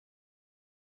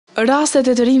Rastet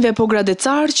e të rinjve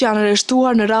pogradecar që janë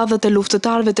arrestuar në radhët e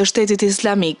luftëtarëve të Shtetit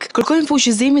Islamik kërkojnë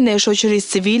fuqizimin e shoqërisë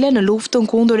civile në luftën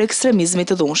kundër ekstremizmit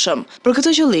të dhunshëm. Për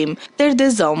këtë qëllim,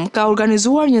 Terdezom ka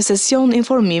organizuar një sesion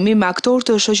informimi me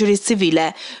aktorë të shoqërisë civile,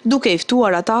 duke i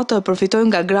ftuar ata të përfitojnë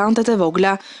nga grantet e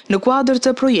vogla në kuadër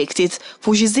të projektit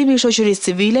Fuqizimi i shoqërisë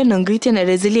civile në ngritjen e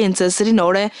reziliencës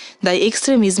rinore ndaj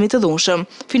ekstremizmit të dhunshëm,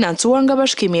 financuar nga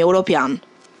Bashkimi Evropian.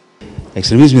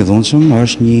 Ekstremizmi i dhunshëm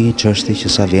është një çështje që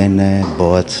sa vjen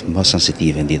bëhet më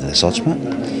sensitive në ditët e sotshme.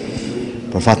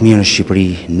 Për fat mirë në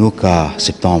Shqipëri nuk ka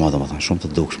simptoma domethënë shumë të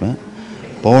dukshme,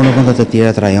 por në vendet e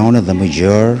tjera të rajonit dhe më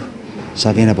gjerë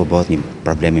sa vjen apo bëhet një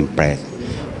problem i mpret.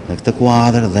 Në këtë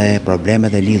kuadër dhe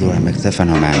problemet e lidhura me këtë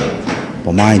fenomen,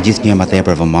 po marrin gjithnjë më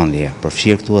tepër vëmendje.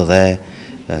 Përfshir këtu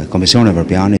edhe Komisioni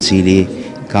Evropian, i cili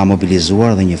ka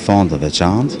mobilizuar dhe një fond të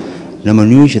veçantë në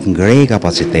mënyrë që të ngrej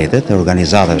kapacitetet e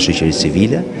organizatave shoqërisë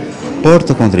civile për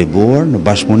të kontribuar në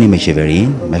bashkëpunim me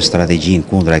qeverinë, me strategjinë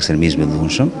kundër ekstremizmit të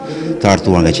dhunshëm, të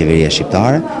hartuar nga qeveria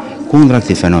shqiptare kundër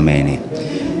këtij fenomeni.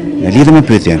 Në lidhje me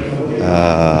pyetjen,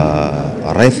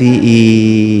 rrethi i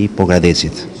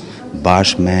Pogradecit,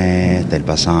 bashkë me të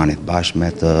Elbasanit, bashkë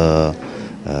me të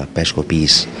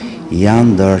Peshkopis,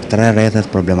 janë ndër 3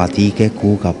 rrethet problematike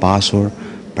ku ka pasur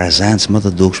prezencë më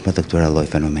të dukshme të këtyre lloj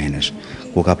fenomenesh,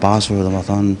 ku ka pasur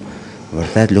domethënë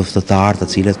vërtet luftëtarë të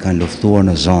cilët kanë luftuar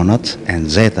në zonat e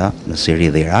nxehta në Siri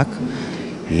dhe Irak,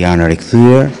 janë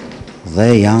rikthyer dhe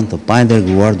janë të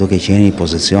paintegruar duke qenë në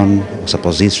pozicion ose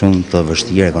pozicion të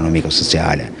vështirë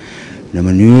ekonomiko-sociale. Në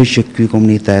mënyrë që ky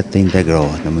komunitet të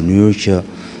integrohet, në mënyrë që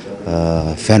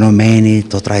fenomeni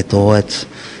të trajtohet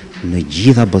në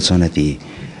gjitha botën e tij,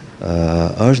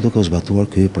 është duke u zbatuar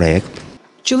ky projekt.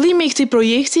 Qëllimi i këtij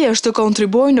projekti është të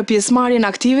kontribuojë në pjesëmarrjen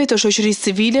aktive të shoqërisë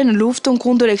civile në luftën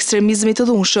kundër ekstremizmit të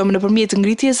dhunshëm nëpërmjet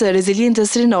ngritjes së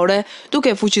reziliencës rinore,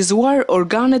 duke fuqizuar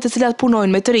organet të cilat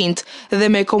punojnë me të rinjt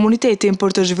dhe me komunitetin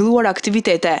për të zhvilluar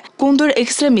aktivitete kundër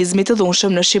ekstremizmit të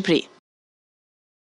dhunshëm në Shqipëri.